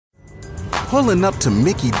Pulling up to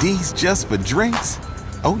Mickey D's just for drinks?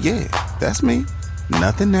 Oh yeah, that's me.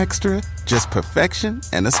 Nothing extra, just perfection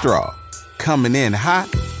and a straw. Coming in hot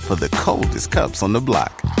for the coldest cups on the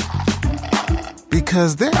block.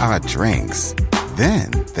 Because there are drinks.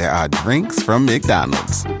 Then there are drinks from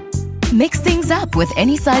McDonald's. Mix things up with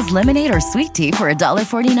any size lemonade or sweet tea for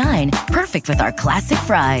 $1.49. Perfect with our classic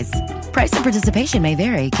fries. Price and participation may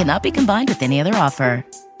vary. Cannot be combined with any other offer.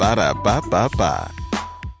 Ba-da-ba-ba-ba.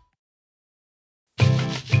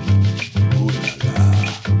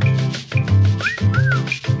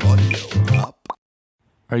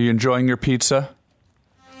 Are you enjoying your pizza?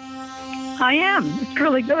 I am. It's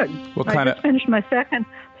really good. I just finished my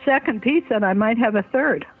second pizza, and I might have a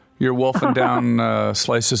third. You're wolfing down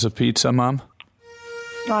slices of pizza, Mom?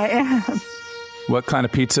 I am. What kind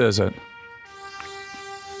of pizza is it?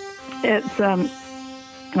 It's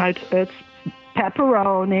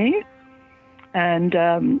pepperoni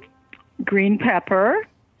and green pepper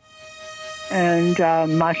and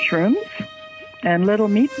mushrooms and little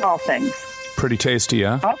meatball things. Pretty tasty,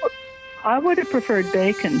 huh? I would have preferred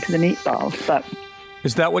bacon to the meatballs, but...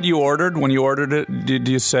 Is that what you ordered? When you ordered it, did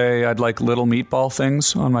you say, I'd like little meatball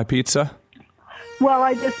things on my pizza? Well,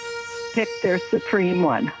 I just picked their supreme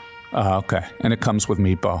one. Okay. And it comes with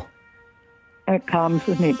meatball? It comes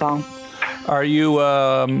with meatball. Are you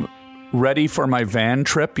ready for my van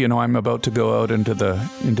trip? You know, I'm about to go out into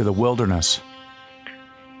the wilderness.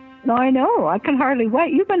 No, I know. I can hardly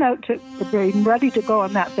wait. You've been ready to go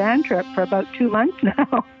on that van trip for about 2 months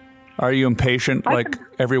now. Are you impatient like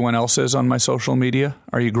everyone else is on my social media?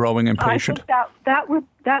 Are you growing impatient? I think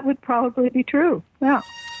that would probably be true. Yeah.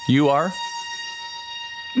 You are?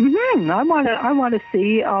 Mm-hmm. I want to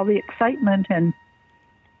see all the excitement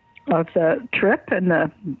of the trip and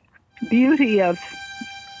the beauty of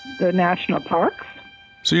the national parks.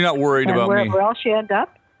 So you're not worried about me? Wherever else you end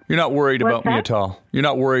up. You're not worried about me at all? You're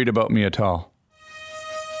not worried about me at all?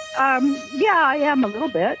 Yeah, I am a little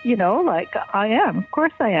bit, I am. Of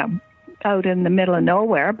course I am. Out in the middle of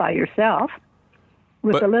nowhere by yourself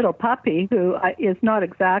with a little puppy who is not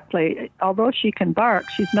exactly, although she can bark,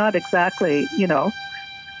 she's not exactly,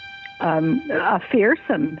 a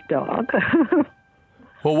fearsome dog.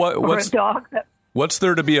 Well, what's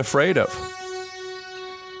there to be afraid of?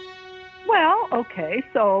 Well, okay,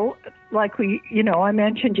 so like I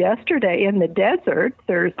mentioned yesterday, in the desert,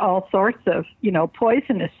 there's all sorts of,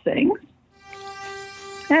 poisonous things.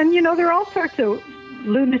 And, there are all sorts of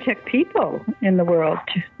lunatic people in the world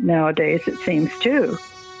nowadays, it seems, too.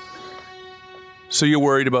 So you're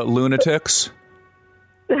worried about lunatics?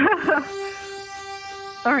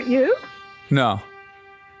 Aren't you? No.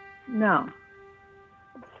 No.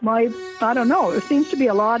 I don't know. There seems to be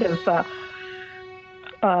a lot of...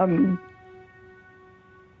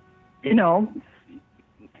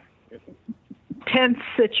 tense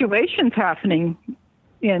situations happening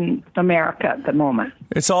in America at the moment.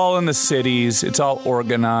 It's all in the cities. It's all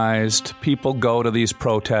organized. People go to these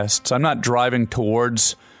protests. I'm not driving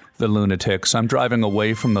towards the lunatics. I'm driving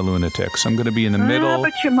away from the lunatics. I'm going to be in the middle.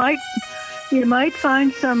 But you might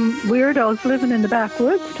find some weirdos living in the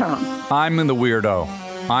backwoods, Tom. I'm the weirdo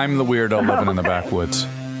living in the backwoods.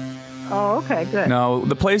 Oh, okay, good. No,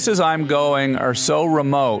 the places I'm going are so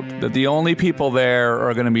remote that the only people there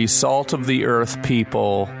are going to be salt of the earth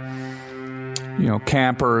people,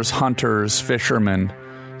 campers, hunters, fishermen.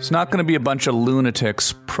 It's not going to be a bunch of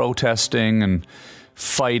lunatics protesting and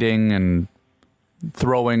fighting and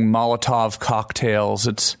throwing Molotov cocktails.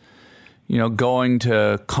 It's, going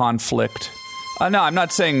to conflict. No, I'm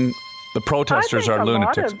not saying the protesters are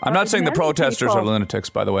lunatics. I'm not saying the protesters are lunatics,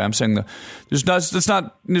 by the way. I'm saying it's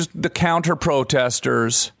not the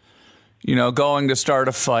counter-protesters, going to start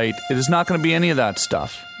a fight. It is not going to be any of that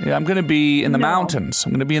stuff. I'm going to be in the mountains.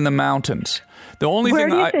 I'm going to be in the mountains. The only Where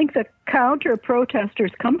thing do you think the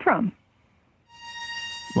counter-protesters come from?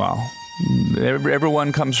 Well,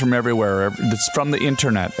 everyone comes from everywhere. It's from the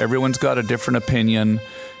internet. Everyone's got a different opinion.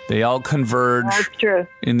 They all converge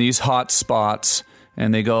in these hot spots.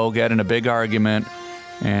 And they go get in a big argument,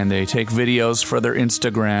 and they take videos for their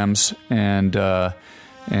Instagrams, and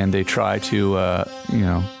they try to,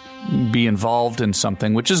 be involved in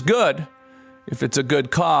something, which is good if it's a good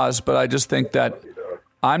cause. But I just think that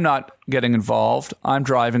I'm not getting involved. I'm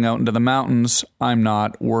driving out into the mountains. I'm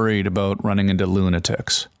not worried about running into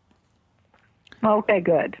lunatics. Okay,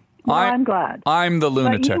 good. Well, I'm glad. I'm the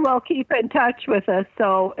lunatic. But you will keep in touch with us,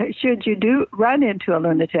 so should you do run into a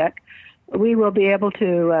lunatic, we will be able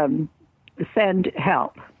to send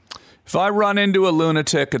help. If I run into a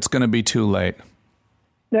lunatic, it's going to be too late.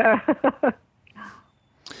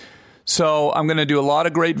 So I'm going to do a lot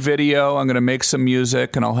of great video. I'm going to make some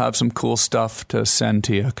music, and I'll have some cool stuff to send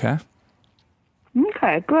to you, okay?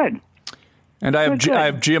 Okay, good. And I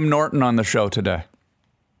have Jim Norton on the show today.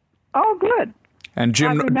 Oh, good. And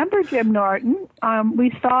I remember Jim Norton.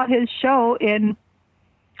 We saw his show in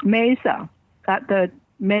Mesa, at the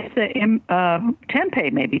Mesa,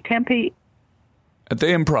 Tempe. At the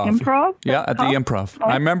Improv. Improv? Yeah, at the Improv. Oh.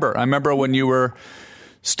 I remember when you were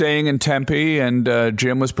staying in Tempe and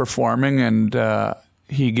Jim was performing, and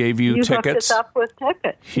he gave you tickets. Hooked us up with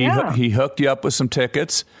tickets. He hooked you up with some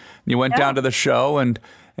tickets. You went down to the show, and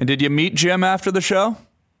did you meet Jim after the show?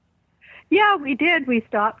 Yeah, we did. We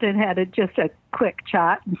stopped and had just a quick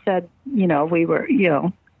chat and said, we were,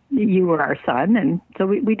 you were our son. And so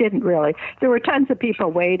we didn't really. There were tons of people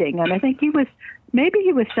waiting. And I think he was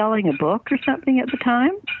selling a book or something at the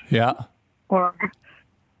time. Yeah. Or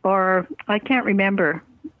I can't remember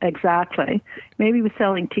exactly. Maybe he was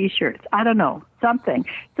selling T-shirts. I don't know, something.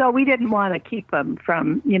 So we didn't want to keep him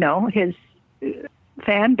from, his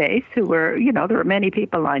fan base who were, there were many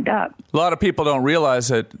people lined up. A lot of people don't realize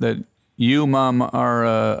that you, Mom, are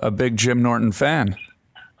a big Jim Norton fan.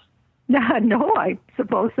 No, I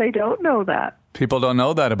suppose they don't know that. People don't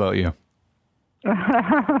know that about you.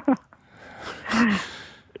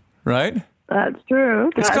 Right? That's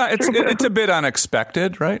true. It's a bit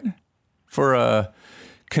unexpected, right? For a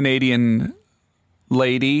Canadian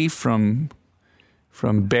lady from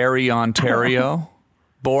Barrie, Ontario,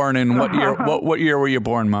 born in what year? What year were you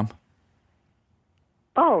born, Mom?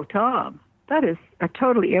 Oh, Tom, that is a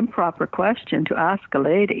totally improper question to ask a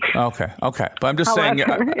lady. Okay, but I'm just saying.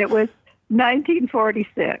 It was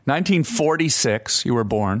 1946. 1946, you were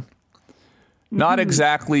born. Not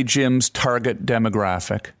exactly Jim's target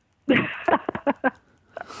demographic.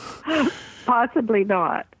 Possibly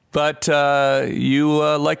not. But you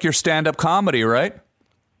like your stand-up comedy, right?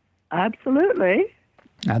 Absolutely.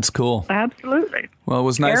 That's cool. Absolutely. Well, it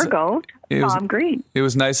was nice. Ergo, Tom Green. It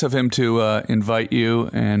was nice of him to invite you,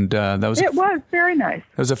 and that was. It was very nice.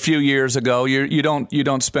 It was a few years ago. You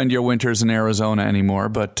don't spend your winters in Arizona anymore,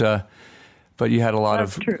 but you had a lot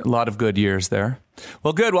of good years there.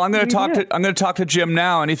 Well, good. Well, I'm going to talk to Jim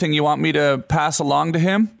now. Anything you want me to pass along to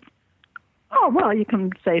him? Oh, well, you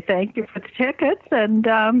can say thank you for the tickets and,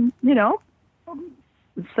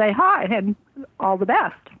 say hi and all the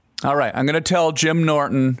best. All right. I'm going to tell Jim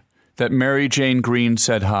Norton that Mary Jane Green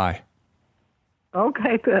said hi.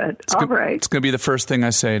 Okay, good. All right. It's going to be the first thing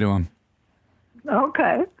I say to him.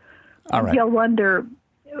 Okay. All right. He'll wonder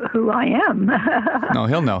who I am. No,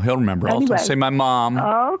 he'll know. He'll remember. Anyway. I'll say my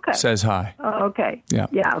mom says hi. Okay. Yeah.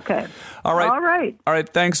 Yeah, okay. All right. All right.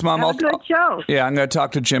 Thanks, Mom. Have a good show. Yeah, I'm going to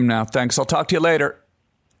talk to Jim now. Thanks. I'll talk to you later.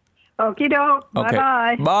 Okie doke. Okay.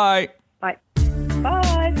 Bye-bye. Bye. Bye.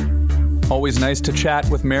 Bye. Always nice to chat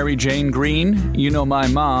with Mary Jane Green. You know my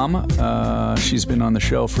mom. She's been on the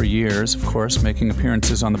show for years, of course, making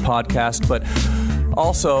appearances on the podcast, but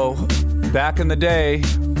also back in the day,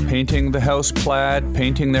 painting the house plaid,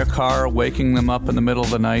 painting their car, waking them up in the middle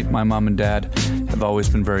of the night. My mom and dad have always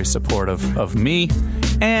been very supportive of me,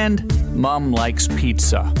 and Mom likes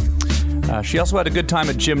pizza. She also had a good time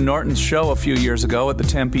at Jim Norton's show a few years ago at the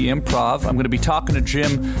Tempe Improv. I'm going to be talking to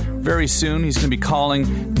Jim very soon. He's going to be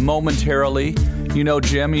calling momentarily. You know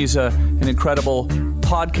Jim, he's an incredible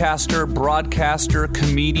podcaster, broadcaster,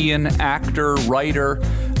 comedian, actor, writer,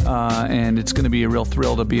 and it's going to be a real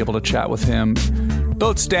thrill to be able to chat with him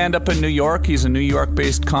about stand-up in New York. He's a New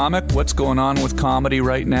York-based comic. What's going on with comedy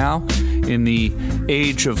right now in the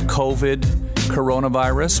age of COVID,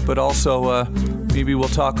 coronavirus, but also maybe we'll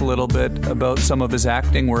talk a little bit about some of his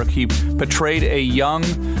acting work. He portrayed a young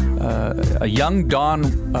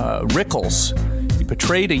Don Rickles. He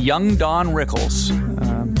portrayed a young Don Rickles,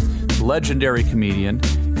 legendary comedian,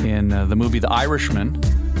 in the movie The Irishman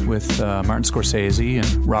with Martin Scorsese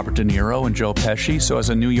and Robert De Niro and Joe Pesci. So as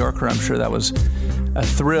a New Yorker, I'm sure that was a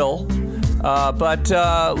thrill. But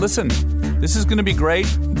listen, this is going to be great.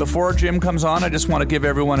 Before Jim comes on, I just want to give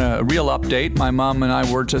everyone a real update. My mom and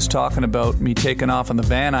I were just talking about me taking off in the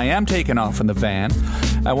van. I am taking off in the van.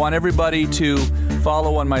 I want everybody to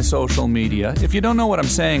follow on my social media. If you don't know what I'm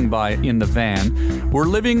saying by in the van, we're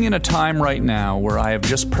living in a time right now where I have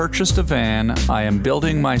just purchased a van. I am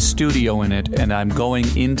building my studio in it, and I'm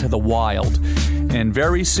going into the wild. And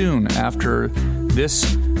very soon after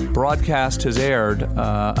this broadcast has aired,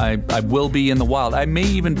 I will be in the wild. I may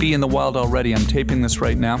even be in the wild already. I'm taping this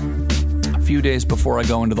right now, a few days before I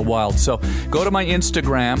go into the wild. So go to my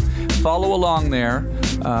Instagram, follow along there.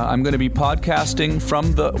 I'm going to be podcasting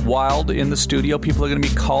from the wild in the studio. People are going to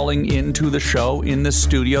be calling into the show in this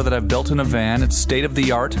studio that I've built in a van. It's state of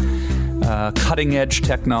the art. cutting edge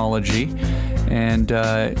technology. And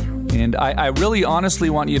I really honestly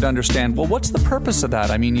want you to understand, well, what's the purpose of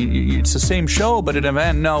that? I mean, it's the same show, but at an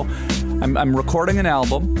event. No, I'm recording an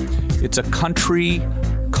album. It's a country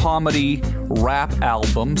comedy rap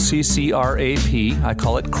album, CCRAP. I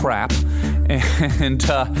call it crap. And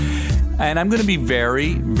I'm going to be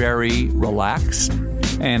very, very relaxed.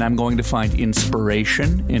 And I'm going to find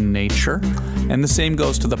inspiration in nature. And the same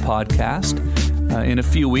goes to the podcast. In a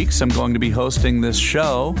few weeks, I'm going to be hosting this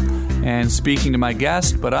show and speaking to my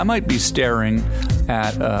guest, but I might be staring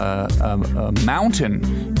at a mountain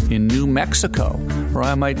in New Mexico, or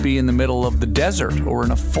I might be in the middle of the desert or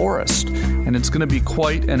in a forest. And it's going to be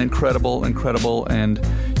quite an incredible and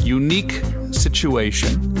unique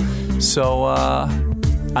situation. So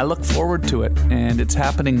I look forward to it, and it's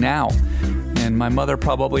happening now. And my mother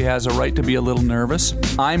probably has a right to be a little nervous.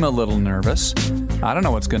 I'm a little nervous. I don't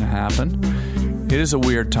know what's going to happen. It is a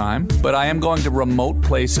weird time, but I am going to remote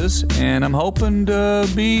places, and I'm hoping to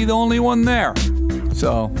be the only one there.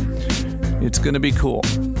 So it's going to be cool.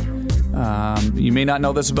 You may not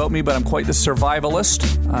know this about me, but I'm quite the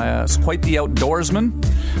survivalist. Quite the outdoorsman.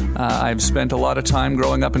 I've spent a lot of time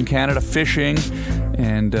growing up in Canada fishing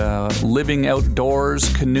and living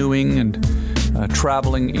outdoors, canoeing and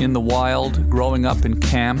traveling in the wild, growing up in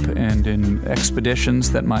camp and in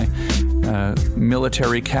expeditions that my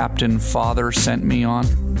military captain father sent me on,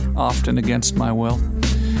 often against my will.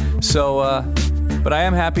 So, but I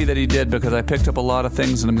am happy that he did, because I picked up a lot of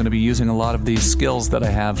things, and I'm going to be using a lot of these skills that I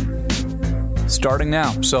have starting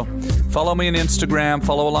now. So follow me on Instagram,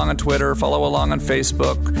 follow along on Twitter, follow along on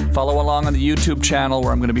Facebook, follow along on the YouTube channel,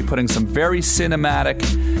 where I'm going to be putting some very cinematic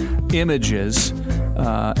images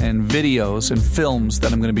and videos and films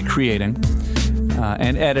that I'm going to be creating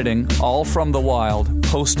and editing, all from the wild,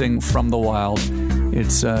 posting from the wild.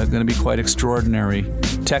 It's going to be quite extraordinary,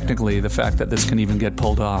 technically, the fact that this can even get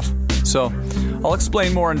pulled off. So I'll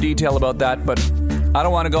explain more in detail about that, but I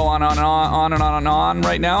don't want to go on and on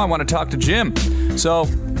right now. I want to talk to Jim. So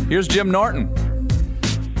here's Jim Norton.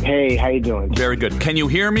 Hey, how you doing? Very good. Can you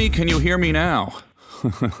hear me? Can you hear me now?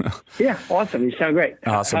 Yeah, awesome. You sound great.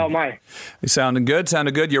 Awesome. How am I? You sounded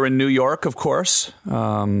good. You're in New York, of course.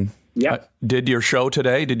 Yep. Did your show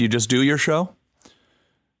today? Did you just do your show?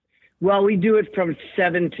 Well, we do it from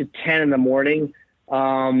 7 to 10 in the morning.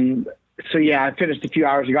 So, yeah, I finished a few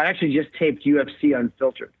hours ago. I actually just taped UFC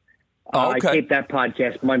Unfiltered. Okay. I taped that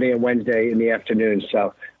podcast Monday and Wednesday in the afternoon.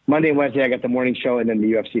 So Monday and Wednesday, I got the morning show and then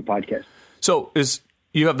the UFC podcast. So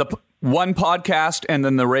you have the one podcast and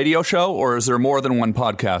then the radio show, or is there more than one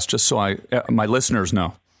podcast? Just so my listeners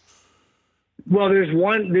know. Well, there's a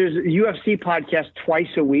UFC podcast twice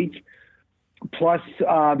a week, plus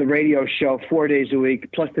the radio show 4 days a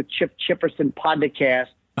week, plus the Chip Chipperson podcast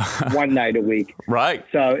one night a week. Right.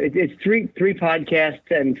 So it's three podcasts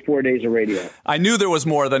and 4 days of radio. I knew there was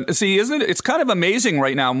more than... See, isn't it? It's kind of amazing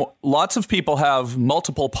right now. Lots of people have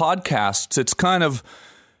multiple podcasts. It's kind of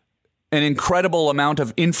an incredible amount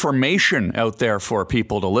of information out there for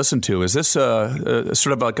people to listen to. Is this a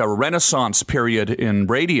sort of like a renaissance period in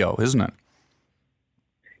radio, isn't it?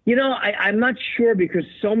 You know, I'm not sure, because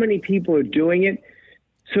so many people are doing it.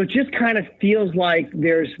 So it just kind of feels like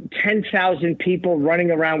there's 10,000 people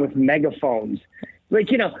running around with megaphones. Like,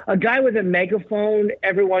 you know, a guy with a megaphone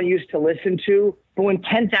everyone used to listen to, but when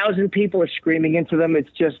 10,000 people are screaming into them,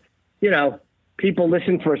 it's just, you know, people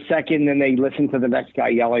listen for a second and they listen to the next guy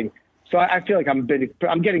yelling. So I feel like I'm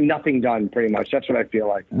getting nothing done, pretty much. That's what I feel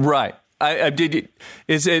like. Right.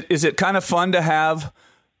 Is it kind of fun to have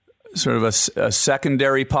sort of a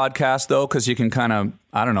secondary podcast, though, because you can kind of,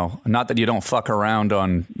 I don't know, not that you don't fuck around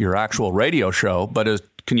on your actual radio show, but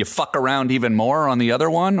can you fuck around even more on the other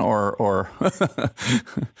one, or?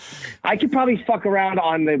 I could probably fuck around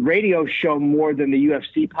on the radio show more than the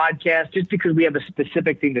UFC podcast, just because we have a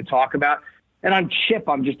specific thing to talk about. And on Chip,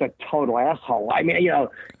 I'm just a total asshole. I mean, you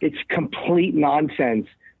know, it's complete nonsense.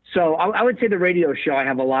 So I would say the radio show, I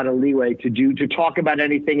have a lot of leeway to talk about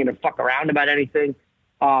anything and to fuck around about anything.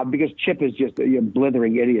 Because Chip is just a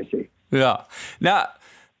blithering idiocy. Yeah. Now,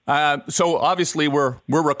 so obviously we're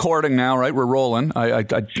recording now, right? We're rolling.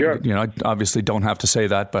 Sure. You know, I obviously don't have to say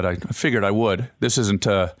that, but I figured I would. This isn't.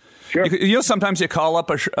 Sure. You know, sometimes you call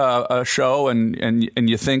up a show and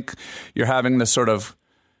you think you're having this sort of.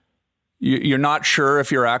 You're not sure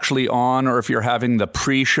if you're actually on or if you're having the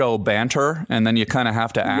pre-show banter, and then you kind of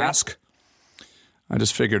have to ask. Yep. I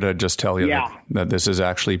just figured I'd just tell you that this is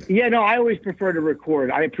actually... Yeah, no, I always prefer to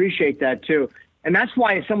record. I appreciate that, too. And that's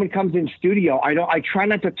why if someone comes in studio, I try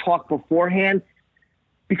not to talk beforehand,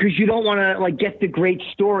 because you don't want to get the great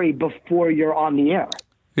story before you're on the air.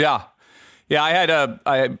 Yeah. Yeah,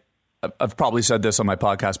 I I've probably said this on my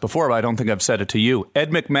podcast before, but I don't think I've said it to you.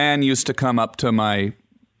 Ed McMahon used to come up to my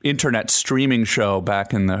internet streaming show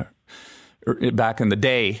back in the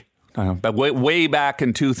day, but way back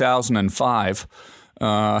in 2005.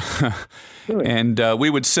 And we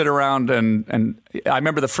would sit around and I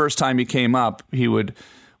remember the first time he came up, we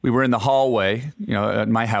were in the hallway, at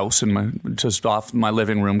my house just off my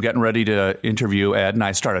living room, getting ready to interview Ed. And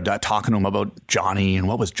I started talking to him about Johnny and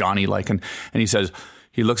what was Johnny like. And he says,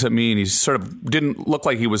 he looks at me and he sort of didn't look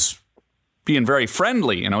like he was being very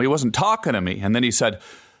friendly. He wasn't talking to me. And then he said,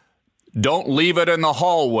 "Don't leave it in the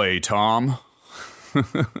hallway, Tom."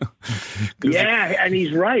 Yeah. And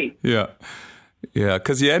he's right. Yeah. Yeah,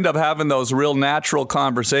 because you end up having those real natural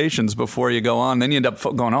conversations before you go on. Then you end up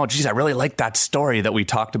going, "Oh, geez, I really like that story that we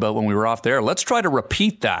talked about when we were off there. Let's try to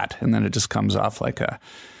repeat that." And then it just comes off like a.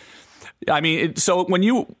 I mean, so when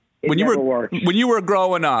you were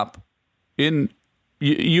growing up, you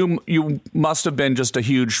must have been just a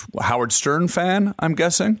huge Howard Stern fan, I'm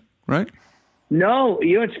guessing, right? No,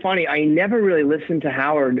 it's funny. I never really listened to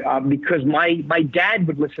Howard because my dad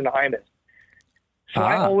would listen to Imus. So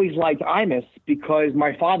I always liked Imus because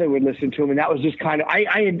my father would listen to him, and that was just kind of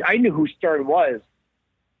I knew who Stern was,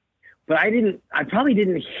 but I probably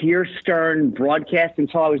didn't hear Stern broadcast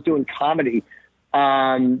until I was doing comedy,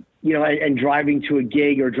 and driving to a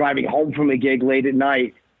gig or driving home from a gig late at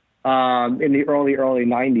night in the early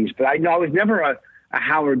 90s. But I was never a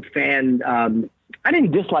Howard fan. I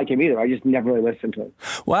didn't dislike him either. I just never really listened to him.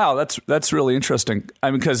 Wow, that's really interesting.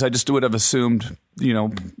 Because I just would have assumed,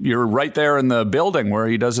 you're right there in the building where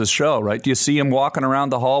he does his show, right? Do you see him walking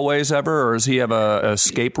around the hallways ever, or does he have a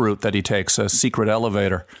escape route that he takes, a secret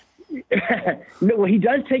elevator? No, well, he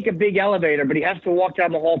does take a big elevator, but he has to walk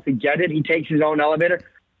down the hall to get it. He takes his own elevator.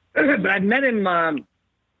 But I've met him.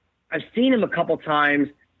 I've seen him a couple times,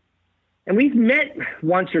 and we've met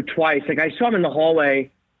once or twice. Like I saw him in the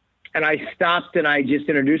hallway. And I stopped and I just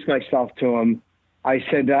introduced myself to him. I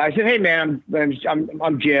said, "Hey man,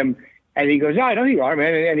 I'm Jim." And he goes, "Oh, I know who you are,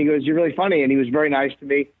 man." And he goes, "You're really funny." And he was very nice to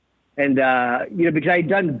me. And because I had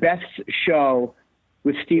done Beth's show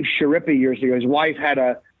with Steve Sharippa years ago. His wife had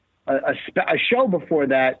a show before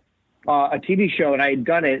that, a TV show, and I had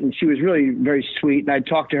done it. And she was really very sweet. And I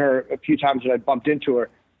talked to her a few times when I bumped into her.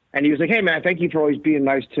 And he was like, "Hey man, thank you for always being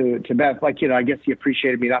nice to Beth." Like, I guess he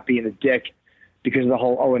appreciated me not being a dick because of the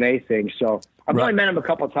whole O&A thing. So I've only met him a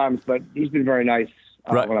couple of times, but he's been very nice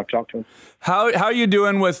when I've talked to him. How are you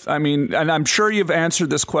doing with, and I'm sure you've answered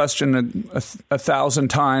this question a 1,000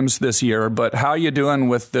 times this year, but how are you doing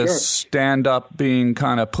with this stand-up being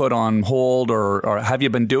kind of put on hold, or have you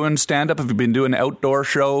been doing stand-up? Have you been doing outdoor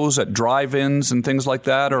shows at drive-ins and things like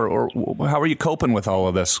that, or how are you coping with all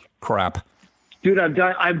of this crap? Dude,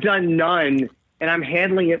 I've done none, and I'm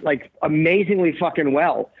handling it like amazingly fucking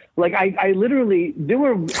well. Like I literally,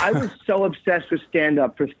 I was so obsessed with stand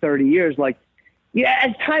up for 30 years. Like, yeah,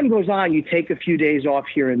 as time goes on, you take a few days off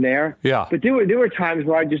here and there. Yeah. But there were times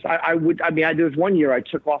where there was one year I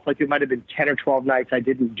took off, like it might've been 10 or 12 nights I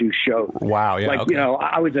didn't do shows. Wow. Yeah. Like,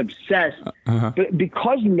 I was obsessed, but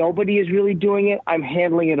because nobody is really doing it, I'm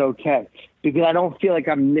handling it okay because I don't feel like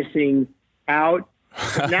I'm missing out.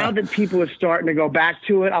 But now that people are starting to go back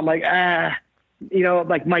to it, I'm like,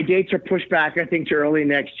 like my dates are pushed back, I think, to early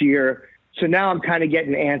next year. So now I'm kind of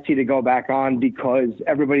getting antsy to go back on because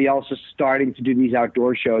everybody else is starting to do these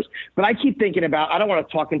outdoor shows. But I keep thinking about, I don't want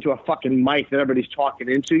to talk into a fucking mic that everybody's talking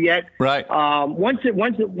into yet. Right. Once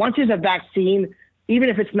there's a vaccine, even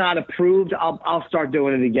if it's not approved, I'll start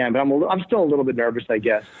doing it again. But I'm still a little bit nervous, I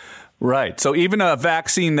guess. Right. So even a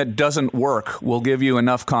vaccine that doesn't work will give you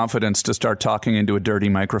enough confidence to start talking into a dirty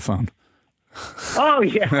microphone. Oh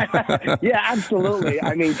yeah, yeah, absolutely.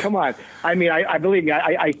 I mean, come on. I mean, I believe me.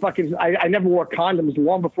 I never wore condoms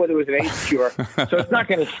long before there was an AIDS cure, so it's not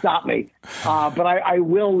going to stop me. But I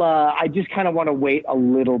will. I just kind of want to wait a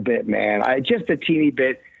little bit, man. Just a teeny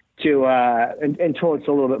bit to until it's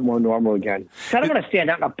a little bit more normal again. I don't want to stand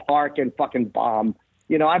out in a park and fucking bomb.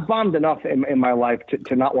 I've bombed enough in my life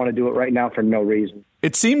to not want to do it right now for no reason.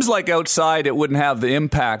 It seems like outside it wouldn't have the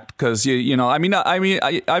impact because we've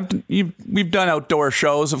done outdoor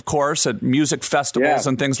shows, of course, at music festivals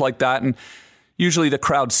and things like that, and usually the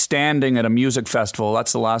crowd's standing at a music festival.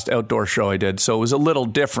 That's the last outdoor show I did, so it was a little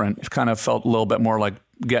different. It kind of felt a little bit more like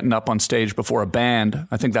getting up on stage before a band.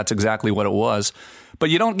 I think that's exactly what it was. But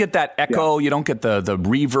you don't get that echo. You don't get the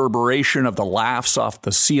reverberation of the laughs off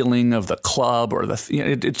the ceiling of the club, or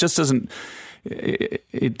it just doesn't.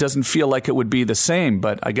 It doesn't feel like it would be the same.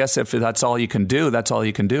 But I guess if that's all you can do, that's all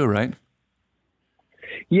you can do, right?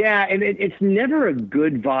 Yeah, and it's never a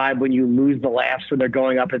good vibe when you lose the laughs when they're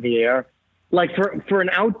going up in the air. like for an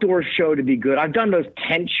outdoor show to be good, I've done those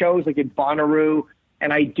tent shows like at Bonnaroo,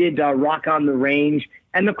 and I did Rock on the Range,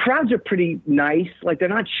 and the crowds are pretty nice. Like, they're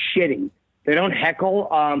not shitty. They don't heckle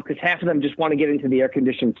because half of them just want to get into the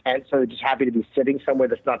air-conditioned tent, so they're just happy to be sitting somewhere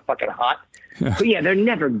that's not fucking hot. Yeah. But, yeah, they're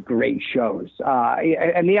never great shows.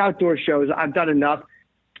 And the outdoor shows, I've done enough.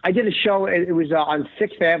 I did a show, it was on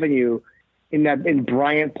 6th Avenue in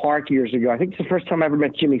Bryant Park years ago. I think it's the first time I ever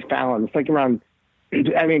met Jimmy Fallon. It's like around,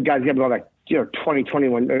 I mean, guys, got about 20,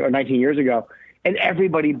 21, or 19 years ago, and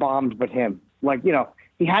everybody bombed but him. Like,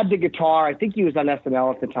 he had the guitar. I think he was on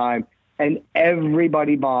SNL at the time, and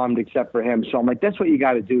everybody bombed except for him. So I'm like, that's what you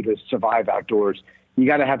got to do to survive outdoors. You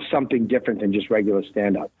got to have something different than just regular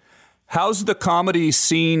stand-up. How's the comedy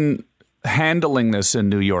scene handling this in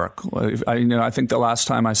New York? I think the last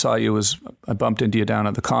time I saw you I bumped into you down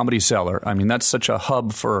at the Comedy Cellar. I mean, that's such a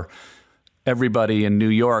hub for everybody in New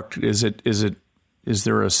York. Is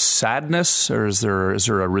there a sadness, or is there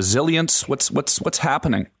a resilience? What's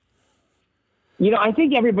happening? I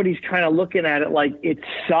think everybody's kind of looking at it like it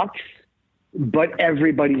sucks, but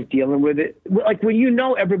everybody's dealing with it. Like, when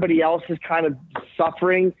everybody else is kind of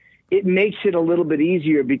suffering, it makes it a little bit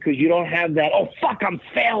easier because you don't have that, oh, fuck, I'm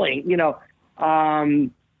failing,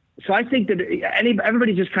 So I think that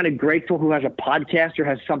everybody's just kind of grateful who has a podcast or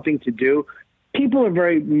has something to do. People are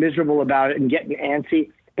very miserable about it and getting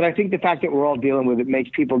antsy. But I think the fact that we're all dealing with it makes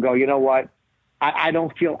people go, you know what? I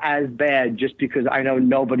don't feel as bad just because I know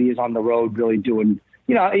nobody is on the road really doing,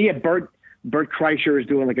 Bert Kreischer is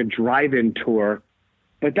doing like a drive-in tour,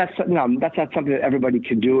 but that's not something that everybody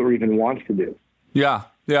can do or even wants to do. Yeah.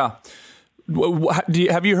 Yeah.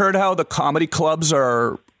 Have you heard how the comedy clubs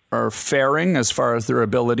are faring as far as their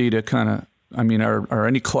ability to are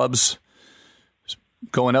any clubs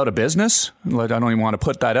going out of business? Like, I don't even want to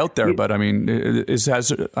put that out there, but I mean,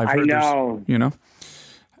 I've heard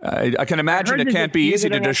I can imagine it can't be easy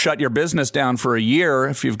to just shut your business down for a year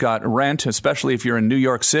if you've got rent, especially if you're in New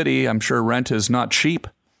York City. I'm sure rent is not cheap.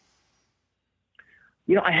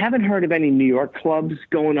 I haven't heard of any New York clubs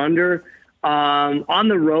going under. On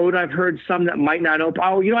the road, I've heard some that might not open.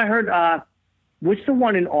 Oh, I heard, what's the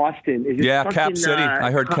one in Austin? Is it Cap City. I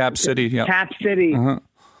heard Cap City. Yeah. Cap City. Uh-huh.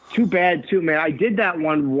 Too bad, too, man. I did that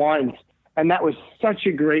one once, and that was such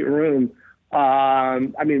a great room.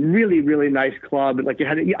 Really, really nice club. Like,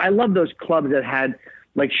 I love those clubs that had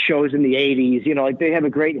like shows in the 80s. Like, they have a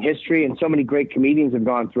great history, and so many great comedians have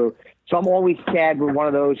gone through. So I'm always sad when one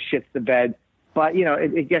of those shits the bed. But, I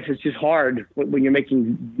guess it's just hard when you're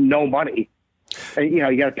making no money. And, you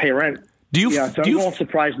got to pay rent. It won't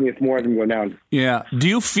surprise me if more of them go down. Yeah. Do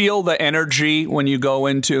you feel the energy when you go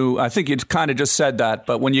into, I think you kind of just said that,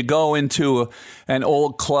 but when you go into an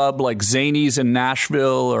old club like Zany's in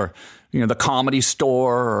Nashville, or, the Comedy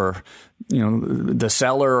Store, or, the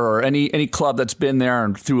Cellar, or any club that's been there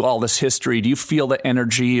and through all this history, do you feel the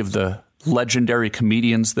energy of the legendary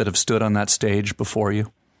comedians that have stood on that stage before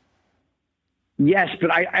you? Yes, but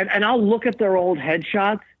I'll look at their old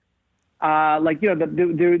headshots.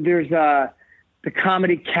 There's the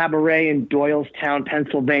Comedy Cabaret in Doylestown,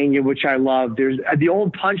 Pennsylvania, which I love. There's the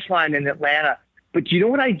old Punchline in Atlanta. But you know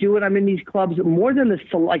what I do when I'm in these clubs? More than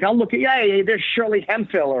I'll look at, there's Shirley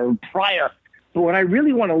Hemphill or Pryor. But what I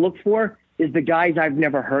really want to look for is the guys I've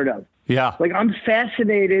never heard of. Yeah. Like, I'm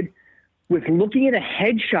fascinated with looking at a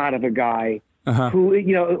headshot of a guy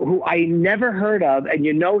who I never heard of, and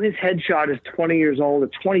his headshot is 20 years old or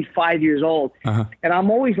 25 years old. And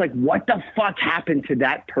I'm always like, what the fuck happened to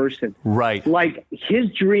that person? Right. Like,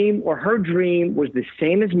 his dream or her dream was the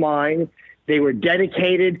same as mine. They were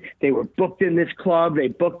dedicated. They were booked in this club. They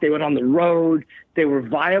went on the road. They were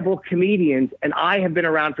viable comedians. And I have been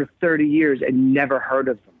around for 30 years and never heard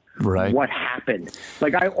of them. Right. What happened?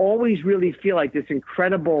 Like, I always really feel like this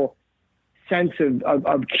incredible sense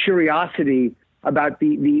of curiosity about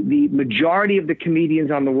the majority of the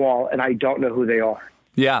comedians on the wall, and I don't know who they are.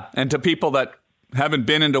 Yeah, and to people that haven't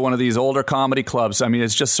been into one of these older comedy clubs, I mean,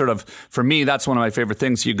 it's just sort of, for me, that's one of my favorite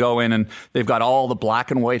things. You go in and they've got all the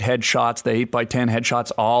black and white headshots, the 8x10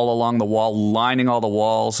 headshots all along the wall, lining all the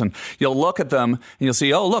walls, and you'll look at them and you'll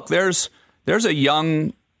see, oh, look, there's a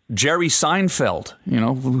young Jerry Seinfeld,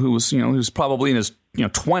 who's probably in his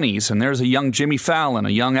 20s, and there's a young Jimmy Fallon, a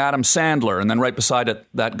young Adam Sandler, and then right beside it,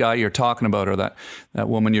 that guy you're talking about, or that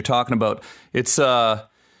woman you're talking about.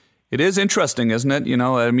 It is interesting, isn't it?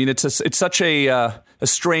 I mean, it's such a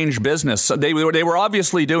strange business. They were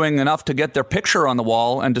obviously doing enough to get their picture on the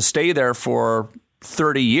wall and to stay there for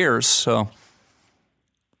 30 years. So,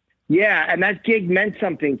 yeah, and that gig meant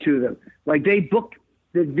something to them. Like, they booked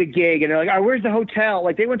the gig, and they're like, "Oh, where's the hotel?"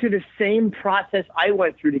 Like, they went through the same process I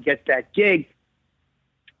went through to get that gig.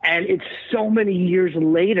 And it's so many years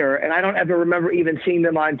later, and I don't ever remember even seeing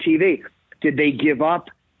them on TV. Did they give up?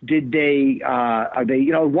 Did they, are they,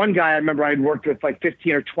 one guy I remember I had worked with like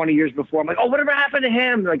 15 or 20 years before. I'm like, oh, whatever happened to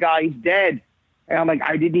him? Like, oh, he's dead. And I'm like,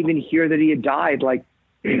 I didn't even hear that he had died. Like,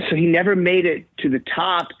 so he never made it to the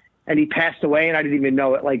top, and he passed away, and I didn't even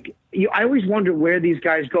know it. Like, I always wonder where these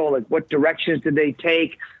guys go. Like, what directions did they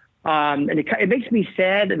take? And it makes me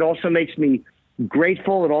sad. It also makes me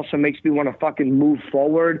grateful. It also makes me want to fucking move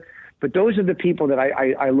forward. But those are the people that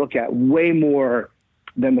I look at way more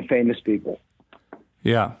than the famous people.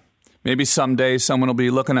 Yeah. Maybe someday someone will be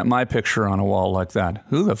looking at my picture on a wall like that.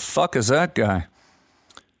 Who the fuck is that guy?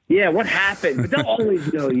 Yeah, what happened? But they'll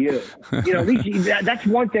always know you. At least that's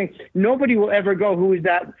one thing. Nobody will ever go, who is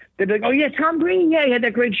that? They'll be like, oh, yeah, Tom Green. Yeah, he had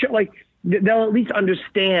that great show. Like, they'll at least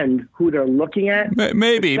understand who they're looking at.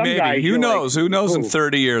 Maybe. Who knows? Who knows in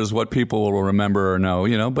 30 years what people will remember or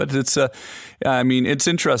know, but it's, it's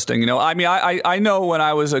interesting. I know when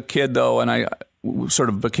I was a kid, though, and I sort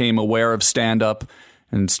of became aware of stand-up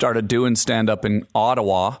and started doing stand-up in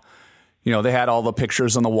Ottawa, they had all the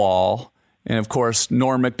pictures on the wall. And, of course,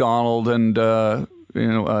 Norm Macdonald and,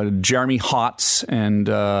 Jeremy Hotz and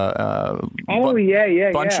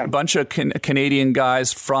bunch of Canadian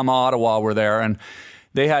guys from Ottawa were there. And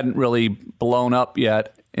they hadn't really blown up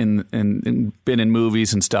yet and been in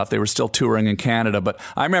movies and stuff. They were still touring in Canada. But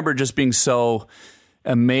I remember just being so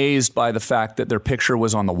amazed by the fact that their picture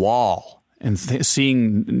was on the wall. And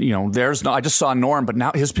seeing, I just saw Norm, but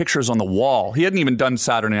now his picture is on the wall. He hadn't even done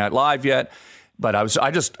Saturday Night Live yet, but I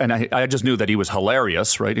just knew that he was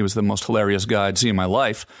hilarious, right? He was the most hilarious guy I'd seen in my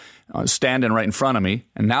life, standing right in front of me.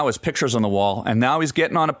 And now his picture's on the wall. And now he's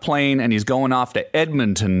getting on a plane and he's going off to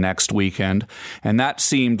Edmonton next weekend. And that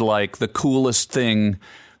seemed like the coolest thing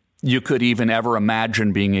you could even ever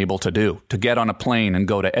imagine being able to do, to get on a plane and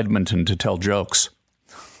go to Edmonton to tell jokes.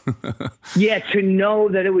 Yeah, to know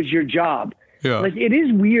that it was your job. Yeah. Like, it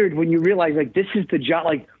is weird when you realize, like, this is the job.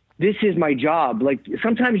 Like, this is my job. Like,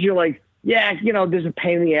 sometimes you're like, yeah, there's a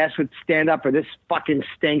pain in the ass with stand up, or this fucking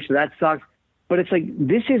stinks, or that sucks. But it's like,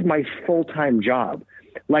 this is my full-time job.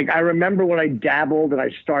 Like, I remember when I dabbled and I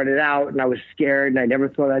started out and I was scared and I never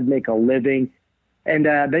thought I'd make a living. And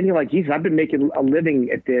then you're like, Jesus, I've been making a living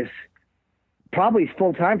at this probably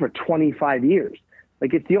full-time for 25 years.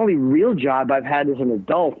 Like, it's the only real job I've had as an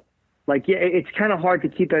adult. Like, yeah, it's kind of hard to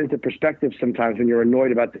keep that into perspective sometimes when you're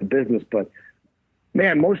annoyed about the business. But,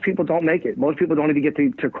 man, most people don't make it. Most people don't even get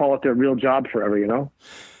to call it their real job forever,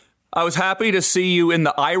 I was happy to see you in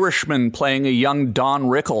The Irishman playing a young Don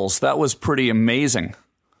Rickles. That was pretty amazing.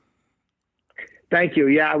 Thank you.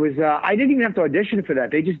 Yeah, I didn't even have to audition for that.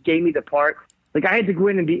 They just gave me the part. Like, I had to go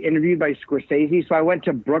in and be interviewed by Scorsese. So I went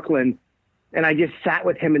to Brooklyn and I just sat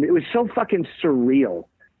with him, and it was so fucking surreal.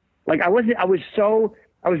 Like, I was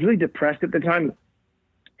really depressed at the time,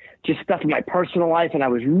 just stuff in my personal life, and I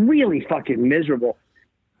was really fucking miserable.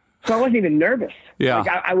 So I wasn't even nervous. Yeah.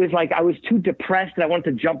 Like, I was too depressed and I wanted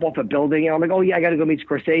to jump off a building, and I'm like, oh yeah, I got to go meet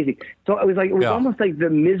Scorsese. So it was almost like the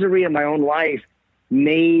misery of my own life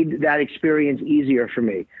made that experience easier for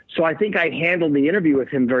me. So I think I handled the interview with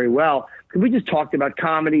him very well. We just talked about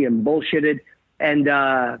comedy and bullshitted. And,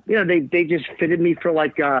 they just fitted me for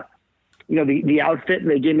like, the outfit, and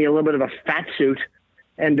they gave me a little bit of a fat suit.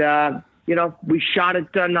 And, we shot it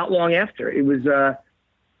not long after. It was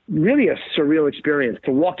really a surreal experience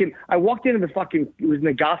to walk in. I walked into it was in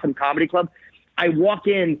the Gotham Comedy Club. I walk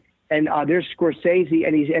in and there's Scorsese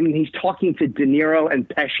and he's talking to De Niro and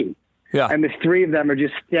Pesci. Yeah. And the three of them are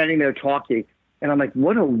just standing there talking. And I'm like,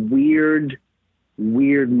 what a weird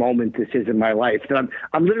moment this is in my life. And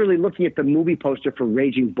I'm literally looking at the movie poster for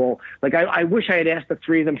Raging Bull. Like, I wish I had asked the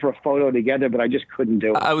three of them for a photo together, but I just couldn't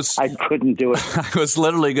do it. I couldn't do it. I was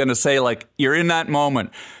literally going to say, like, you're in that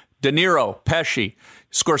moment. De Niro, Pesci,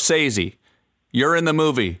 Scorsese, you're in the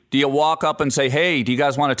movie. Do you walk up and say, hey, do you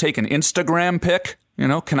guys want to take an Instagram pic?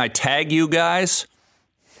 Can I tag you guys?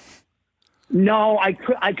 No, I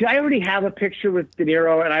already have a picture with De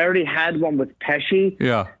Niro, and I already had one with Pesci.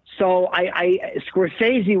 Yeah. So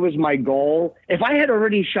Scorsese was my goal. If I had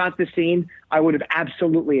already shot the scene, I would have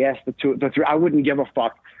absolutely asked the three. I wouldn't give a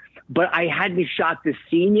fuck. But I hadn't shot the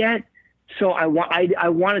scene yet, so I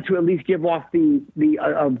wanted to at least give off the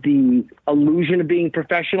illusion of being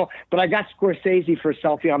professional. But I got Scorsese for a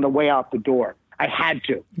selfie on the way out the door. I had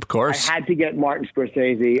to. Of course. I had to get Martin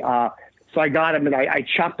Scorsese. So I got him, and I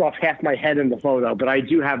chopped off half my head in the photo, but I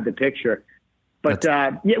do have the picture. But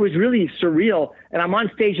it was really surreal. And I'm on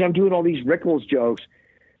stage and I'm doing all these Rickles jokes.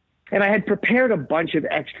 And I had prepared a bunch of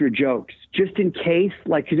extra jokes just in case,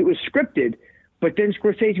 like, because it was scripted. But then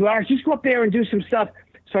Scorsese, just go up there and do some stuff.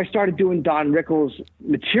 So I started doing Don Rickles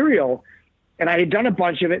material, and I had done a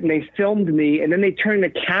bunch of it, and they filmed me, and then they turned the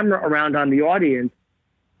camera around on the audience,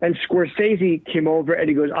 and Scorsese came over, and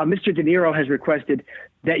he goes, Mr. De Niro has requested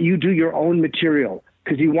that you do your own material,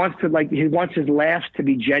 because he wants his laughs to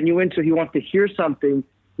be genuine, so he wants to hear something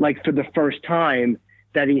like for the first time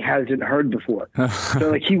that he hasn't heard before.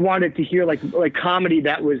 So like he wanted to hear like comedy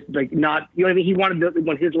that was like not, you know what I mean? He wanted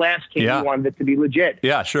when his laughs came, he wanted it to be legit.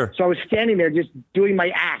 Yeah, sure. So I was standing there just doing my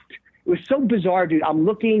act. It was so bizarre, dude. I'm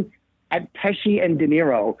looking at Pesci and De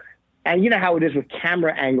Niro, and you know how it is with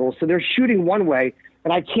camera angles. So they're shooting one way,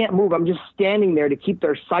 and I can't move. I'm just standing there to keep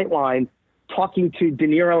their sight line, talking to De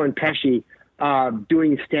Niro and Pesci,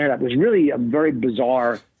 doing stand-up. It was really a very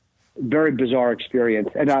bizarre experience.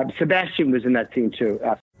 And Sebastian was in that scene too.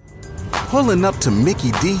 Pulling up to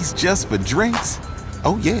Mickey D's just for drinks?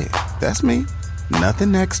 Oh yeah, that's me.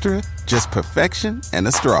 Nothing extra, just perfection and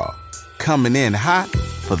a straw. Coming in hot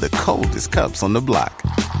for the coldest cups on the block.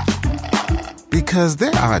 Because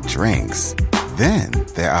there are drinks. Then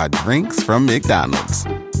there are drinks from McDonald's.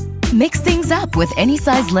 Mix things up with any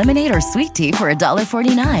size lemonade or sweet tea for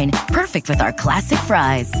 $1.49. Perfect with our classic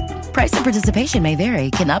fries. Price and participation may vary.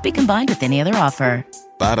 Cannot be combined with any other offer.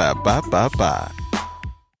 Ba-da-ba-ba-ba.